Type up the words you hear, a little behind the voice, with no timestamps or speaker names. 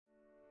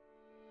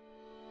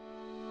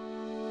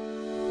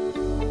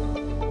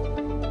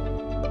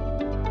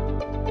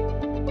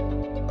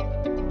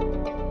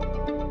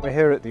We're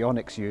here at the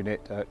Onyx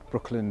unit at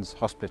Brooklands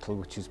Hospital,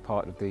 which is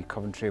part of the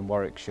Coventry and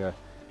Warwickshire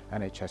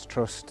NHS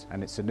Trust,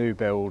 and it's a new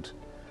build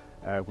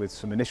with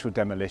some initial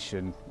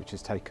demolition which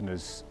has taken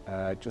us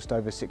just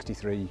over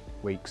 63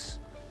 weeks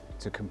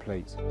to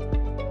complete.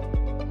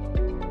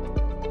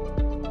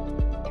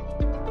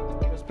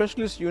 A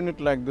specialist unit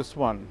like this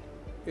one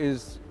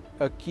is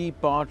a key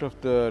part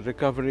of the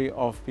recovery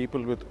of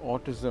people with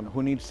autism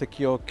who need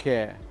secure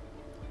care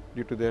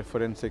due to their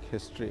forensic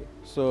history.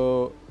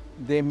 So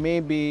they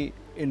may be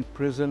in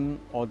prison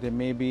or they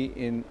may be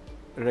in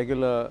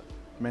regular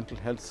mental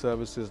health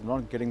services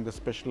not getting the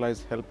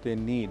specialized help they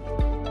need.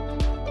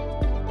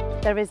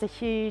 There is a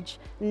huge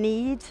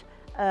need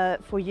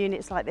for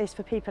units like this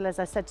for people, as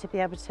I said, to be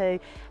able to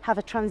have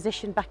a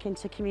transition back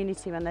into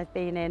community when they've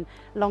been in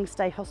long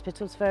stay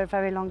hospitals for a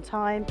very long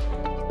time.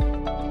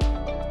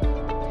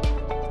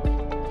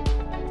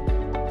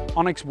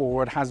 Onyx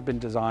Ward has been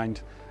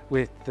designed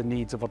with the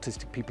needs of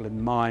autistic people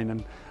in mind,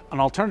 and an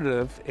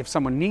alternative, if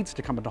someone needs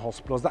to come into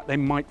hospital, is that they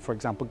might, for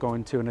example, go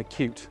into an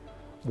acute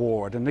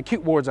ward. And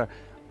acute wards are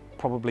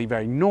probably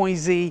very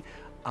noisy,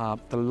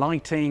 the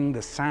lighting,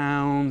 the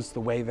sounds,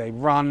 the way they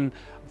run,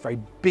 very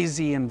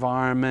busy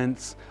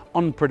environments,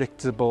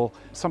 unpredictable,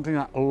 something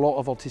that a lot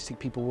of autistic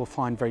people will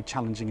find very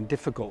challenging and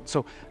difficult.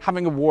 So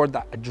having a ward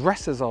that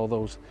addresses all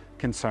those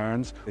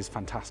concerns is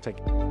fantastic.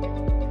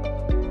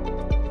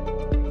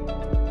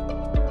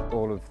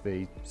 All of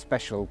the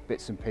special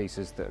bits and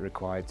pieces that are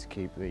required to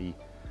keep the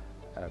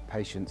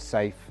patients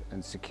safe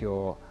and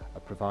secure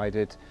are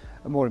provided,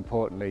 and more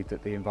importantly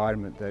that the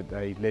environment that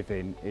they live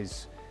in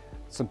is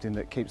something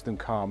that keeps them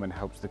calm and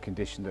helps the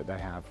condition that they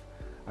have.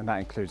 And that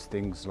includes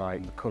things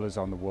like the colours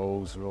on the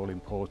walls are all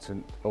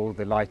important, all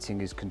the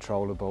lighting is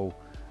controllable,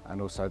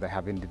 and also they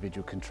have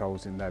individual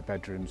controls in their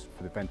bedrooms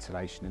for the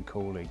ventilation and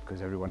cooling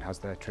because everyone has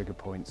their trigger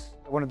points.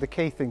 One of the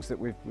key things that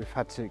we've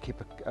had to keep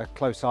a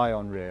close eye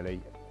on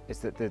really is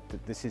that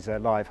this is a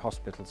live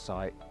hospital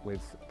site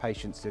with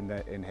patients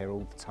in here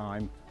all the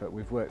time, but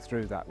we've worked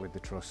through that with the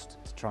Trust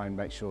to try and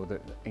make sure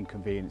that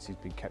inconvenience has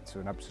been kept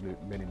to an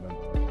absolute minimum.